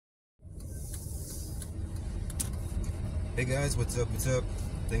Hey guys, what's up? What's up?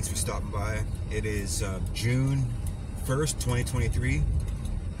 Thanks for stopping by. It is June 1st, 2023.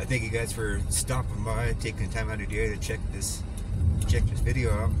 I thank you guys for stopping by, taking time out of your day to check this video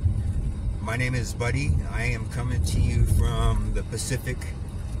out. My name is Buddy. I am coming to you from the Pacific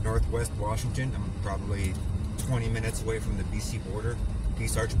Northwest Washington. I'm probably 20 minutes away from the BC border,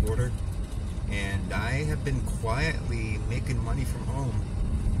 Peace Arch border, and I have been quietly making money from home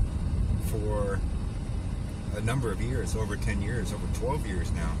for a number of years, over 10 years, over 12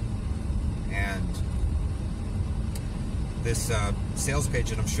 years now. And this sales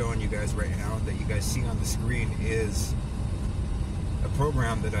page that I'm showing you guys right now, that you guys see on the screen, is a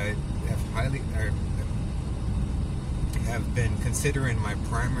program that I have been considering my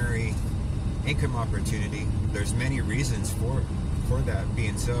primary income opportunity. There's many reasons for that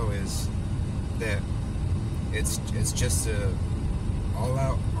being so, is that it's just a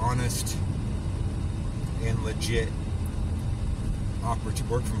all-out honest and legit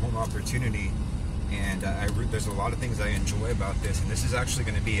work from home opportunity, and there's a lot of things I enjoy about this, and this is actually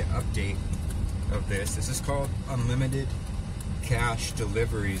going to be an update of this. This is called Unlimited Cash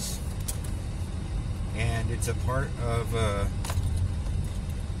Deliveries, and it's a part of a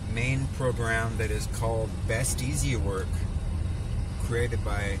main program that is called Best Easy Work, created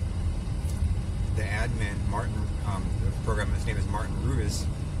by the admin Martin. The program, his name is Martin Ruiz,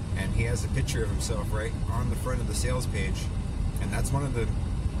 and he has a picture of himself right on the front of the sales page. And that's one of the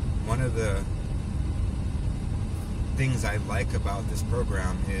things I like about this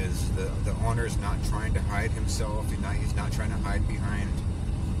program, is the owner's not trying to hide himself. He's not trying to hide behind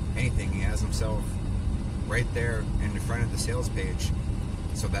anything. He has himself right there in the front of the sales page,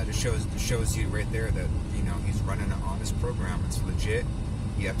 so that it shows you right there that, you know, he's running an honest program. It's legit.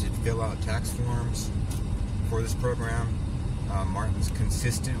 You have to fill out tax forms for this program. Martin's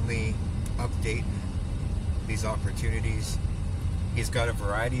consistently updating these opportunities. He's got a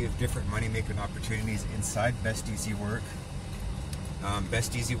variety of different money-making opportunities inside Best Easy Work.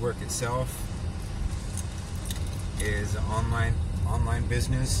 Best Easy Work itself is an online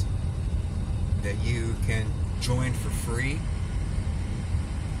business that you can join for free,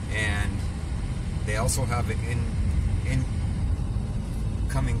 and they also have an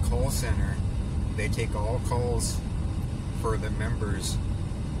incoming call center. They take all calls for the members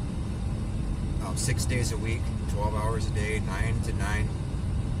 6 days a week, 12 hours a day, 9 to 9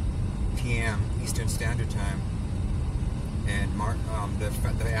 p.m. Eastern Standard Time. And the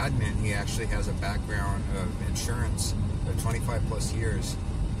admin, he actually has a background of insurance of 25 plus years.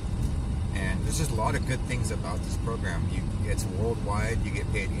 And there's just a lot of good things about this program. It's worldwide. You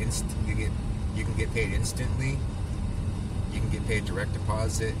get paid you can get paid instantly. You can get paid direct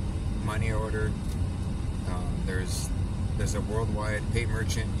deposit, money order. There's a worldwide pay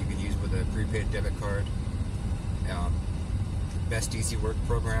merchant you can use with a prepaid debit card. Best Easy Work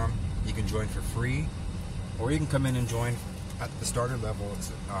program, you can join for free, or you can come in and join at the starter level.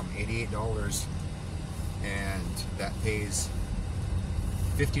 It's $88, and that pays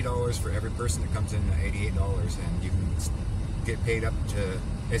 $50 for every person that comes in at $88, and you can get paid up to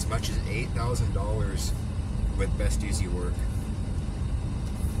as much as $8,000 with Best Easy Work.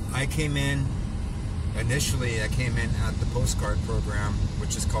 Initially, I came in at the Postcard program,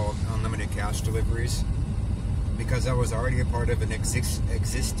 which is called Unlimited Cash Deliveries, because I was already a part of an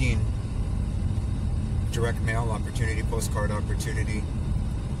existing direct mail opportunity, postcard opportunity,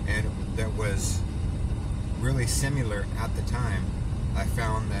 and that was really similar at the time. I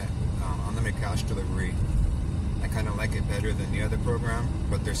found that Unlimited Cash Delivery, I kind of like it better than the other program,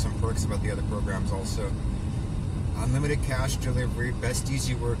 but there's some perks about the other programs also. Unlimited Cash Delivery, Best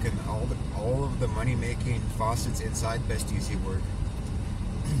Easy Work, and all of the money-making faucets inside Best Easy Work.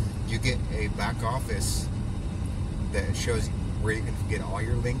 You get a back office that shows where you can get all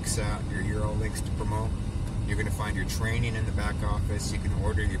your links at, your URL links to promote. You're going to find your training in the back office. You can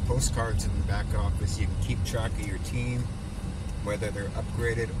order your postcards in the back office. You can keep track of your team, whether they're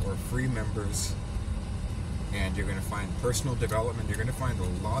upgraded or free members. And you're going to find personal development. You're going to find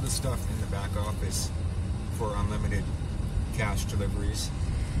a lot of stuff in the back office for Unlimited Cash Deliveries,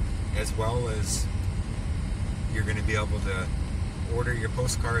 as well as you're going to be able to order your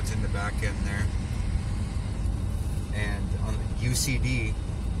postcards in the back end there. And on the UCD,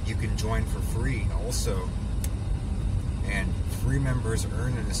 you can join for free also, and free members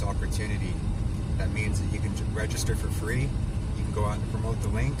earn in this opportunity. That means that you can register for free. You can go out and promote the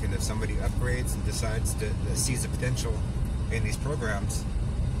link, and if somebody upgrades and decides to sees the potential in these programs,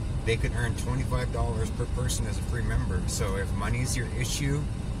 they can earn $25 per person as a free member. So if money's your issue,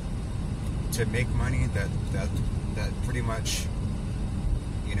 to make money, that pretty much,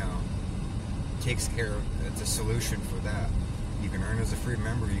 you know, takes care of, it's a solution for that. You can earn as a free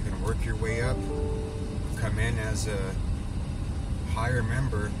member, you can work your way up, come in as a higher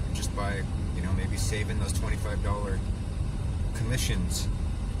member just by, you know, maybe saving those $25 commissions,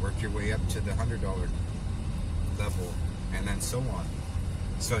 work your way up to the $100 level, and then so on.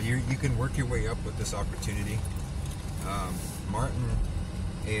 So you can work your way up with this opportunity. Martin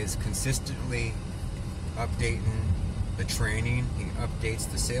is consistently updating the training. He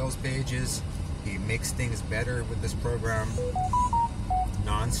updates the sales pages. He makes things better with this program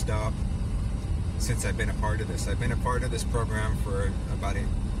non-stop since I've been a part of this. I've been a part of this program for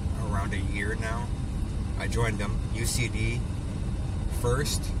around a year now. I joined UCD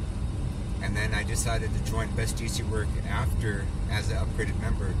first, and then I decided to join Best Easy Work after as an upgraded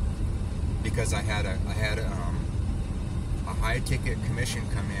member because I had a high ticket commission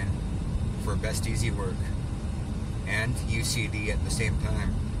come in for Best Easy Work and UCD at the same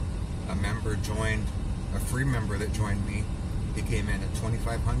time. A member joined, a free member that joined me, he came in at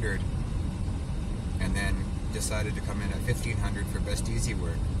 $2,500 and then decided to come in at $1,500 for Best Easy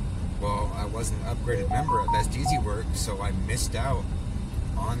Work. Well, I wasn't an upgraded member at Best Easy Work, so I missed out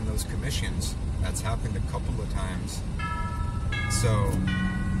on those commissions. That's happened a couple of times. So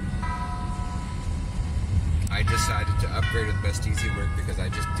I decided to upgrade with Best Easy Work because I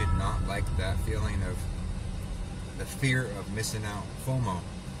just did not like that feeling of the fear of missing out, FOMO.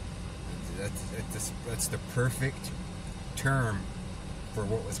 That's the perfect term for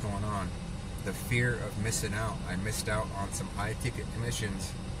what was going on. The fear of missing out. I missed out on some high ticket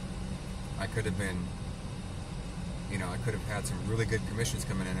commissions. I could have been, you know, I could have had some really good commissions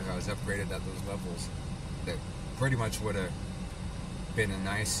coming in if I was upgraded at those levels. That pretty much would have been a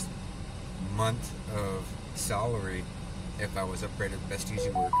nice month of salary if I was upgraded to Best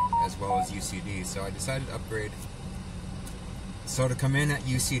Easy Work as well as UCD. So I decided to upgrade. So to come in at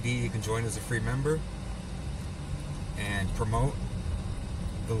UCD, you can join as a free member and promote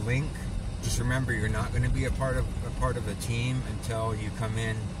the link. Just remember, you're not going to be a part of a team until you come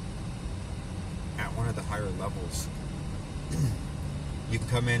in at one of the higher levels. You can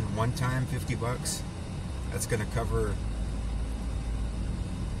come in one time, $50. That's going to cover.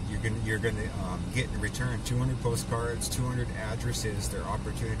 You're going to get in return 200 postcards, 200 addresses. They're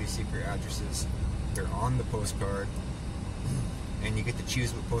opportunity seeker addresses. They're on the postcard, and you get to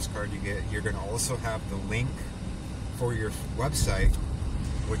choose what postcard you get. You're going to also have the link for your website,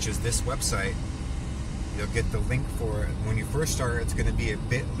 which is this website. You'll get the link for it. When you first start, it's going to be a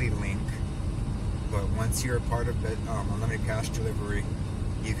bit.ly link, but once you're a part of it, Unlimited Cash Delivery,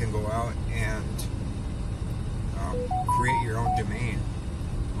 you can go out and create your own domain.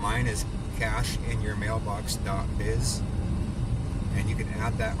 Mine is cashinyourmailbox.biz, and you can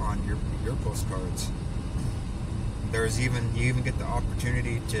add that on your postcards. You even get the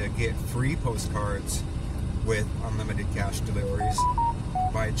opportunity to get free postcards with Unlimited Cash Deliveries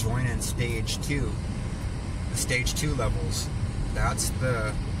by joining Stage 2. The Stage 2 levels, that's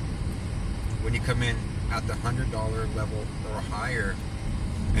when you come in at the $100 level or higher.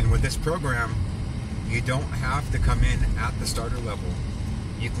 And with this program, you don't have to come in at the starter level.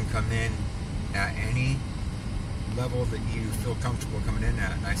 You can come in at any level that you feel comfortable coming in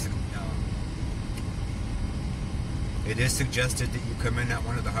at. It is suggested that you come in at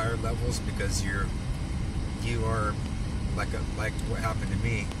one of the higher levels because you are like what happened to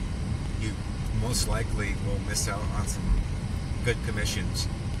me. You most likely will miss out on some good commissions.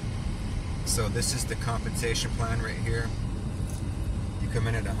 So this is the compensation plan right here. You come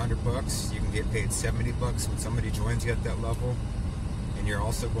in at $100, you can get paid $70 when somebody joins you at that level. And you're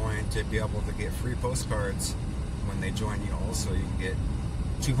also going to be able to get free postcards when they join you also. You can get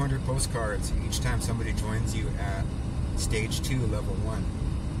 200 postcards each time somebody joins you at Stage 2, Level 1.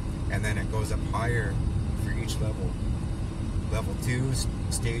 And then it goes up higher for each level. Level 2,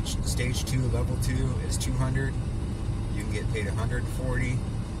 Stage 2, Level 2 is 200. You can get paid $140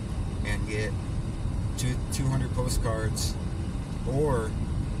 and get 200 postcards. Or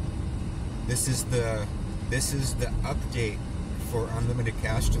this is the update for Unlimited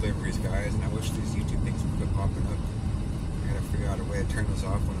Cash Deliveries, guys. And I wish these YouTube things would quit popping up. I gotta figure out a way to turn those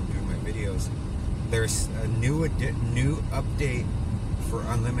off when I'm doing my videos. There's a new update for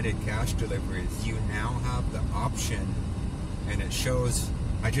Unlimited Cash Deliveries. You now have the option, and it shows,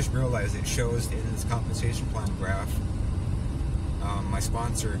 I just realized it shows in this compensation plan graph. My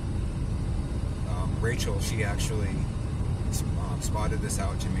sponsor, Rachel, she actually spotted this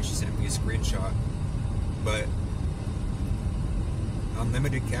out to me. She sent me a screenshot. But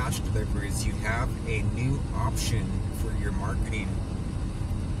Unlimited Cash Deliveries, you have a new option for your marketing.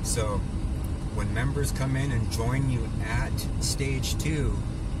 So when members come in and join you at Stage 2,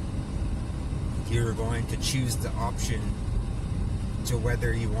 you're going to choose the option to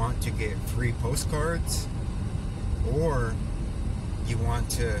whether you want to get free postcards or you want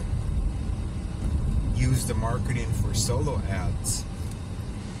to use the marketing for solo ads.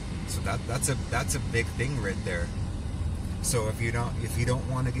 So that's a big thing right there. So if you don't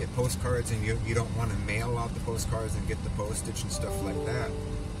want to get postcards and you don't want to mail out the postcards and get the postage and stuff like that,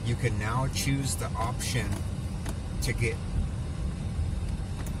 you can now choose the option to get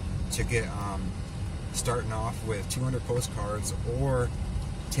starting off with 200 postcards or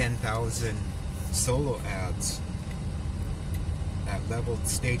 10,000 solo ads at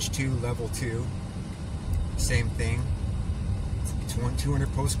stage 2, level 2. Same thing,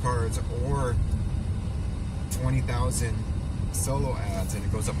 200 postcards or 20,000 solo ads, and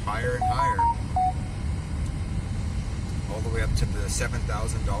it goes up higher and higher, all the way up to the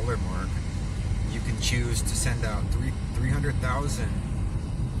 $7,000 mark. You can choose to send out 300,000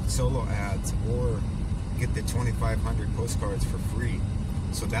 solo ads or get the 2,500 postcards for free.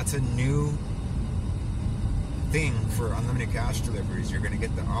 So that's a new thing for unlimited cash deliveries. You're going to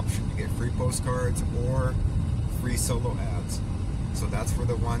get the option to get free postcards or free solo ads. So that's for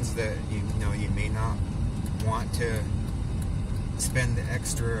the ones that you may not want to spend the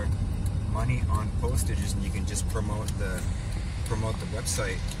extra money on postages, and you can just promote the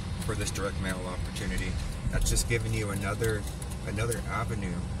website for this direct mail opportunity. That's just giving you another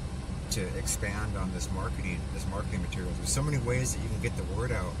avenue to expand on this marketing material. There's so many ways that you can get the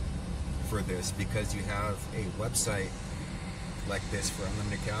word out for this, because you have a website like this for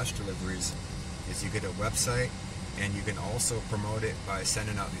unlimited cash deliveries. Is you get a website, and you can also promote it by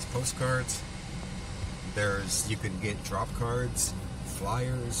sending out these postcards. You can get drop cards,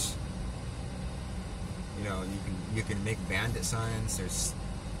 flyers. You can make bandit signs. There's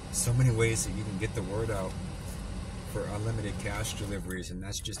so many ways that you can get the word out for unlimited cash deliveries, and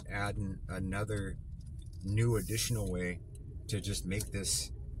that's just adding another new additional way to just make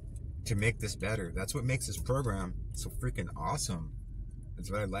this better. That's what makes this program so freaking awesome.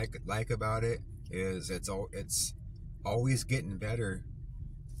 That's what I like about it, is it's always getting better,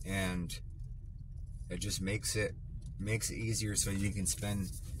 and it just makes it easier, so you can spend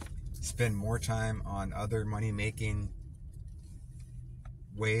more time on other money making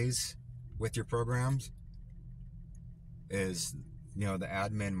ways with your programs. Is the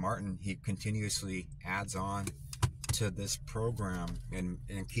admin Martin, he continuously adds on to this program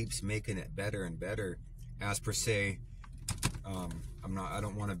and keeps making it better and better. As per se, I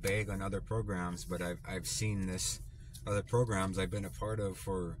don't want to bag on other programs, but I've seen this other programs I've been a part of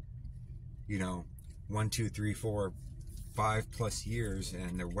for 1, 2, 3, 4, 5+ years,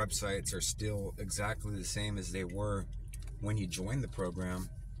 and their websites are still exactly the same as they were when you joined the program.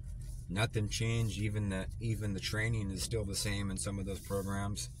 Nothing changed. Even the training is still the same in some of those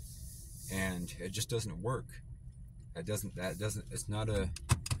programs, and it just doesn't work. That's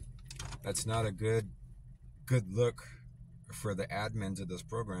not a good look for the admins of those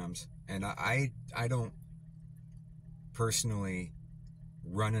programs. And I don't personally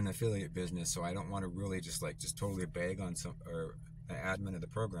run an affiliate business, so I don't want to really just totally bag on an admin of the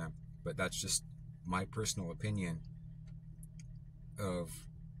program, but that's just my personal opinion of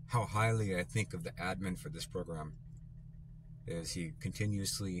how highly I think of the admin for this program. Is he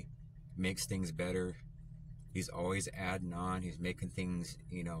continuously makes things better. He's always adding on. He's making things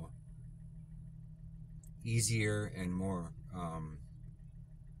easier and more,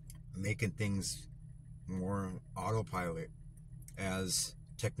 making things more autopilot as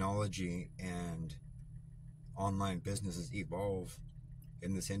technology and online businesses evolve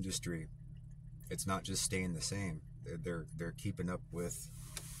in this industry. It's not just staying the same. They're keeping up with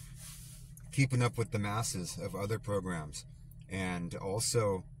the masses of other programs. And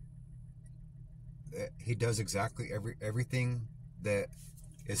also, he does exactly everything that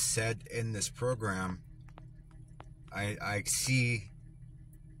is said in this program. I see,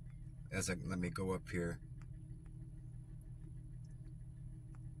 let me go up here.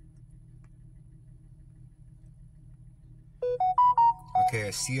 Okay,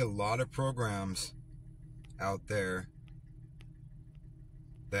 I see a lot of programs out there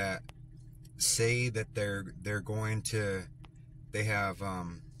that say that they have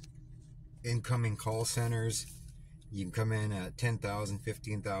incoming call centers. You can come in at $10,000,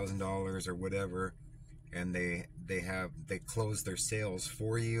 $15,000 or whatever, and they close their sales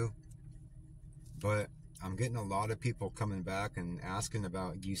for you. But I'm getting a lot of people coming back and asking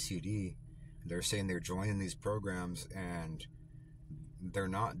about UCD. They're saying they're joining these programs and they're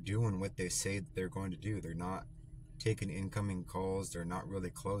not doing what they say that they're going to do. They're not taking incoming calls. They're not really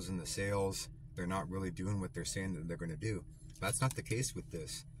closing the sales. They're not really doing what they're saying that they're going to do. That's not the case with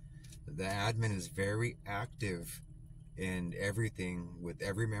this. The admin is very active in everything with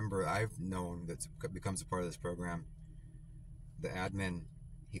every member I've known that becomes a part of this program. The admin,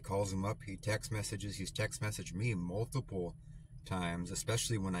 he calls them up, he text messages, he's text messaged me multiple times,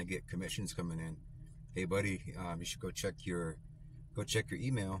 especially when I get commissions coming in. Hey buddy, you should go check your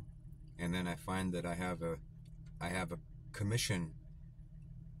email. And then I find that I have a commission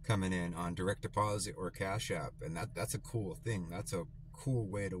coming in on direct deposit or Cash App, and that's a cool thing. That's a cool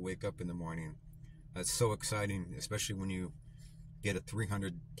way to wake up in the morning. That's so exciting, especially when you get a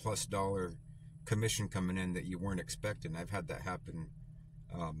 $300+ commission coming in that you weren't expecting. I've had that happen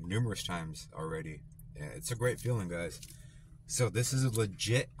numerous times already. It's a great feeling, guys. So this is a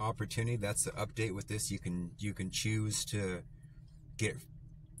legit opportunity. That's the update with this. You can choose to get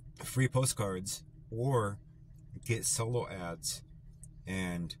free postcards or get solo ads,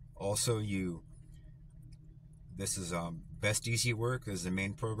 and also this is Best Easy Work is the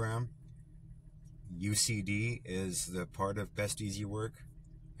main program. UCD is the part of Best Easy Work,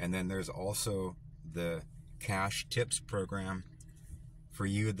 and then there's also the Cash Tips program for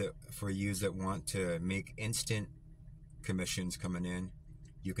you that want to make instant commissions coming in.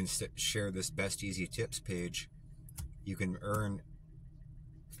 You can share this Best Easy Tips page. You can earn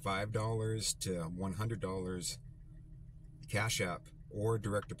 $5 to $100 Cash App or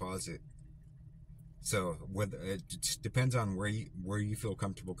direct deposit. So it depends on where you feel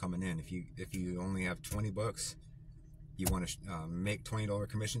comfortable coming in. If you only have $20, you want to make $20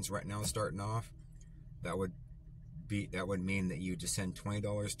 commissions right now starting off, that would mean that you just send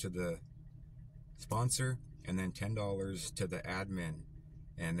 $20 to the sponsor and then $10 to the admin,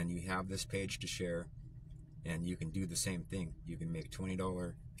 and then you have this page to share, and you can do the same thing. You can make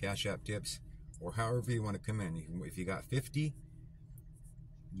 $20 Cash App tips, or however you want to come in. If you got 50,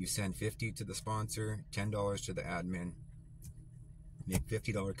 you send 50 to the sponsor, $10 to the admin, make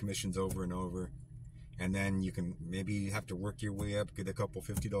 $50 commissions over and over, and then you can maybe have to work your way up, get a couple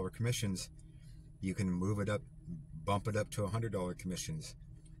 $50 commissions. You can move it up, bump it up to $100 commissions.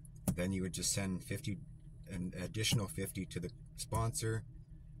 Then you would just send an additional 50 to the sponsor,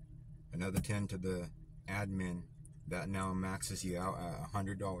 another 10 to the admin. That now maxes you out at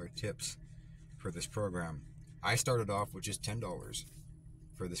 $100 tips for this program. I started off with just $10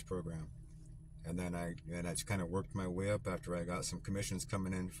 for this program, and then I just kind of worked my way up after I got some commissions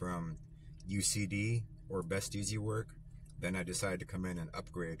coming in from UCD or Best Easy Work. Then I decided to come in and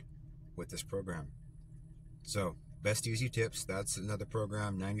upgrade with this program. So Best Easy Tips, that's another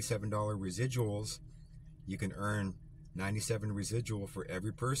program. $97 residuals. You can earn 97 residual for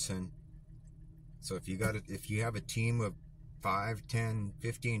every person. So if you have a team of 5, 10,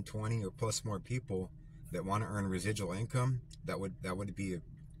 15, 20 or plus more people that want to earn residual income, that would be a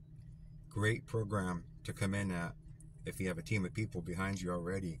great program to come in at if you have a team of people behind you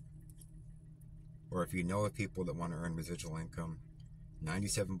already, or if you know of people that want to earn residual income.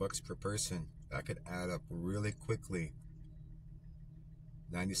 $97 per person, that could add up really quickly.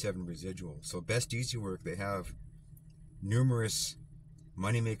 97 residual. So Best Easy Work, they have numerous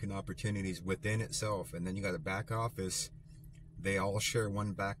money-making opportunities within itself, and then you got a back office. They all share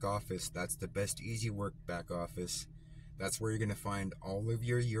one back office. That's the Best Easy Work back office. That's where you're going to find all of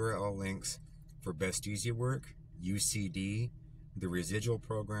your URL links for Best Easy Work, UCD, the residual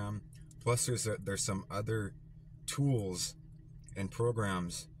program. Plus there's some other tools and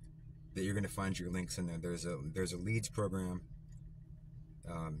programs that you're going to find your links in there. There's a leads program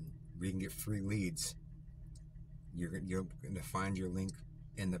where you can get free leads. You're going to find your link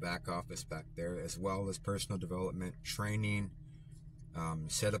in the back office back there, as well as personal development, training,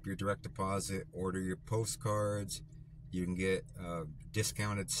 set up your direct deposit, order your postcards. You can get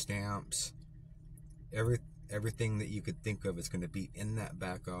discounted stamps. Everything that you could think of is going to be in that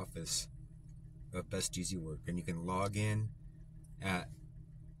back office of Best Easy Work, and you can log in at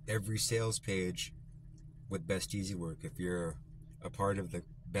every sales page with Best Easy Work. If you're a part of the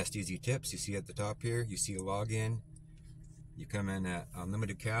Best Easy Tips, you see at the top here, you see a login. You come in at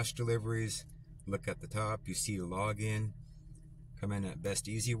Unlimited Cash Deliveries, look at the top, you see a login. Come in at Best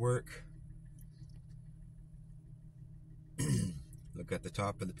Easy Work. Look at the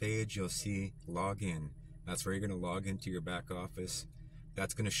top of the page, you'll see login. That's where you're going to log into your back office.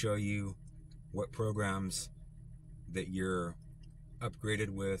 That's going to show you what programs that you're upgraded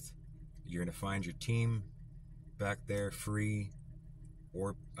with. You're going to find your team back there, free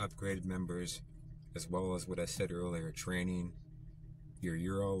or upgraded members, as well as what I said earlier, training, your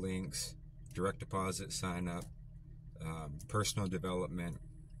URL links, direct deposit sign up, personal development,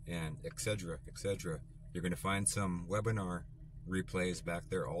 and etc. etc. You're going to find some webinar replays back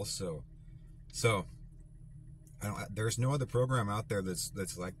there also. So there's no other program out there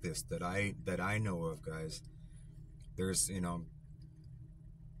that's like this that I know of, guys. There's, you know,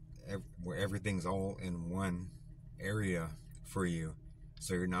 where everything's all in one area for you,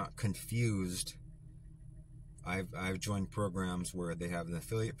 so you're not confused. I've joined programs where they have an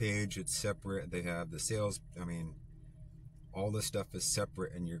affiliate page, it's separate. They have the sales. I mean, all this stuff is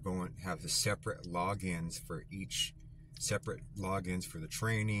separate, and you're going to have the separate logins for each, separate logins for the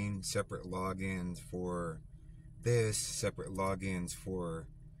training, separate logins for this, separate logins for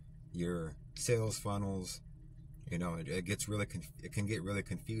your sales funnels. You know, it gets really it can get really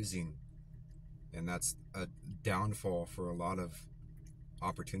confusing, and that's a downfall for a lot of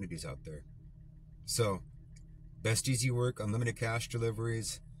opportunities out there. So, Best Easy Work, unlimited cash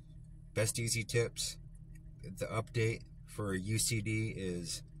deliveries, Best Easy Tips. The update for UCD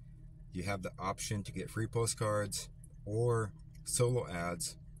is you have the option to get free postcards or solo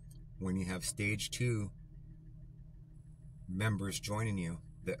ads when you have stage 2 members joining you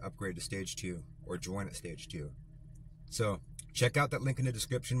that upgrade to stage 2 or join at stage 2. So check out that link in the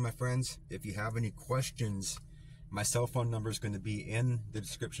description, my friends. If you have any questions, my cell phone number is going to be in the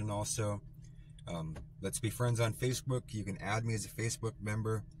description also. Let's be friends on Facebook. You can add me as a Facebook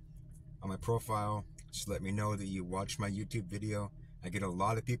member on my profile. Just let me know that you watch my YouTube video. I get a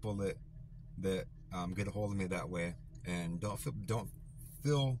lot of people that get a hold of me that way, and don't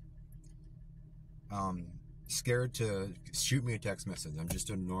feel scared to shoot me a text message. I'm just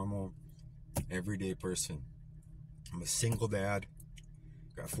a normal, everyday person. I'm a single dad,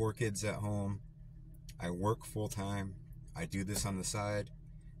 got 4 kids at home. I work full time. I do this on the side,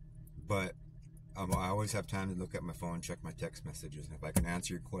 but I always have time to look at my phone, check my text messages, and if I can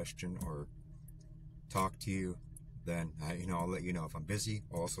answer your question or talk to you, then I'll let you know. If I'm busy,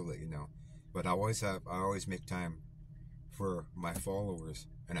 I'll also let you know. But I always make time for my followers,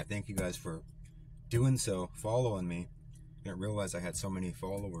 and I thank you guys for doing so, following me. I didn't realize I had so many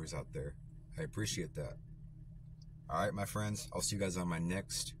followers out there. I appreciate that. Alright, my friends, I'll see you guys on my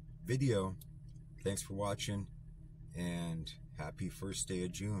next video. Thanks for watching, and happy first day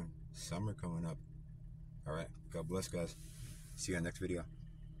of June. Summer coming up. Alright, God bless, guys. See you on the next video.